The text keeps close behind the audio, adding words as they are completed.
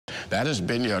That has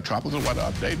been your Tropical Weather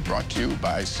Update brought to you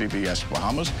by CBS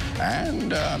Bahamas. And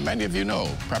many of you know,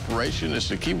 preparation is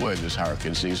the key word this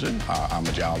hurricane season. I'm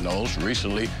Amajal Knowles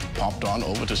recently popped on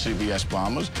over to CBS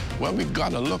Bahamas, where we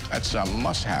got a look at some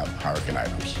must-have hurricane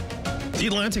items. The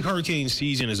Atlantic hurricane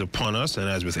season is upon us, and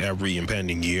as with every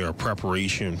impending year,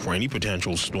 preparation for any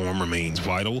potential storm remains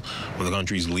vital. One of the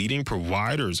country's leading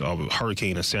providers of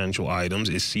hurricane essential items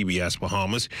is CBS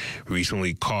Bahamas. We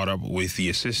recently caught up with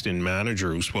the assistant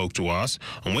manager who spoke to us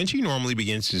on when she normally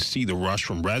begins to see the rush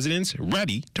from residents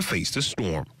ready to face the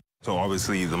storm. So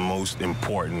obviously the most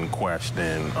important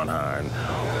question on hand,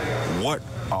 what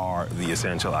are the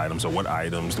essential items, or what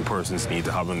items do persons need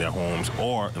to have in their homes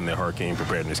or in their hurricane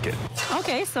preparedness kit?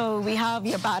 Okay, so we have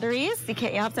your batteries. You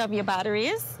have to have your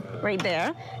batteries right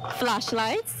there,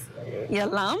 flashlights, your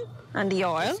lamp, and the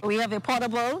oil. We have your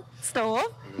portable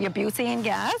stove, your butane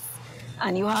gas,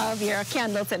 and you have your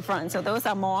candles in front. So those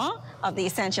are more of the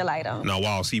essential items. Now,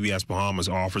 while CBS Bahamas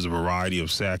offers a variety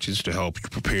of sections to help you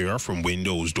prepare, from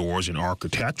windows, doors, and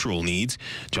architectural needs,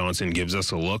 Johnson gives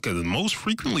us a look at the most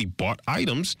frequently bought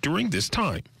items during this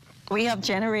time. We have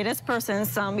generators,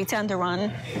 persons, we tend to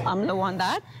run low on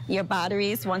that. Your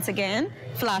batteries, once again,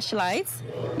 flashlights,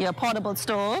 your portable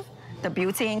stove, the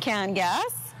butane can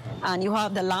gas, and you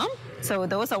have the lamp. So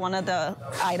those are one of the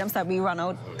items that we run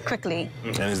out quickly.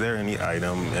 And is there any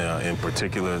item in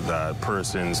particular that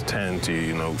persons tend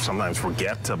to, sometimes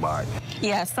forget to buy?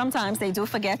 Yes, sometimes they do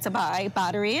forget to buy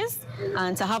batteries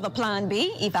and to have a plan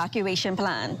B, evacuation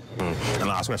plan. And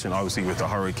last question, obviously with the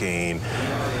hurricane,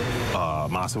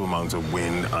 massive amounts of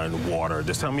wind and water.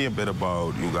 Just tell me a bit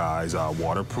about you guys'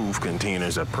 waterproof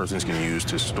containers that persons can use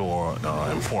to store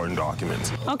important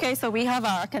documents. Okay, so we have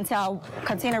our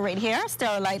container right here,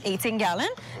 Sterilite 18-gallon.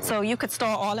 So you could store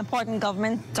all important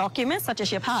government documents, such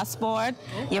as your passport,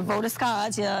 your voter's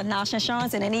cards, your national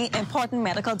insurance, and any important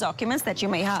medical documents that you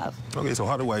may have. Okay, so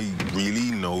how do I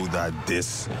really know that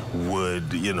this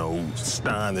would,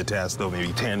 stand the test of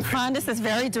maybe 10 feet? And this is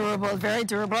very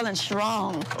durable and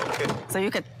strong. Okay. So you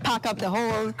could pack up the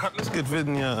whole... Cutlass could fit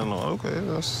in here. Okay,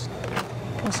 that's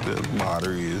good.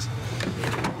 Batteries.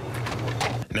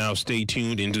 Now stay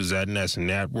tuned into ZNS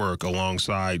Network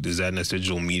alongside the ZNS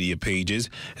digital media pages,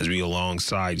 as we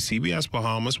alongside CBS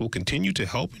Bahamas will continue to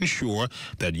help ensure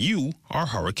that you are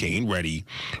hurricane ready.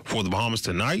 For the Bahamas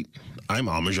Tonight, I'm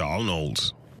Amajal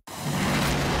Knowles.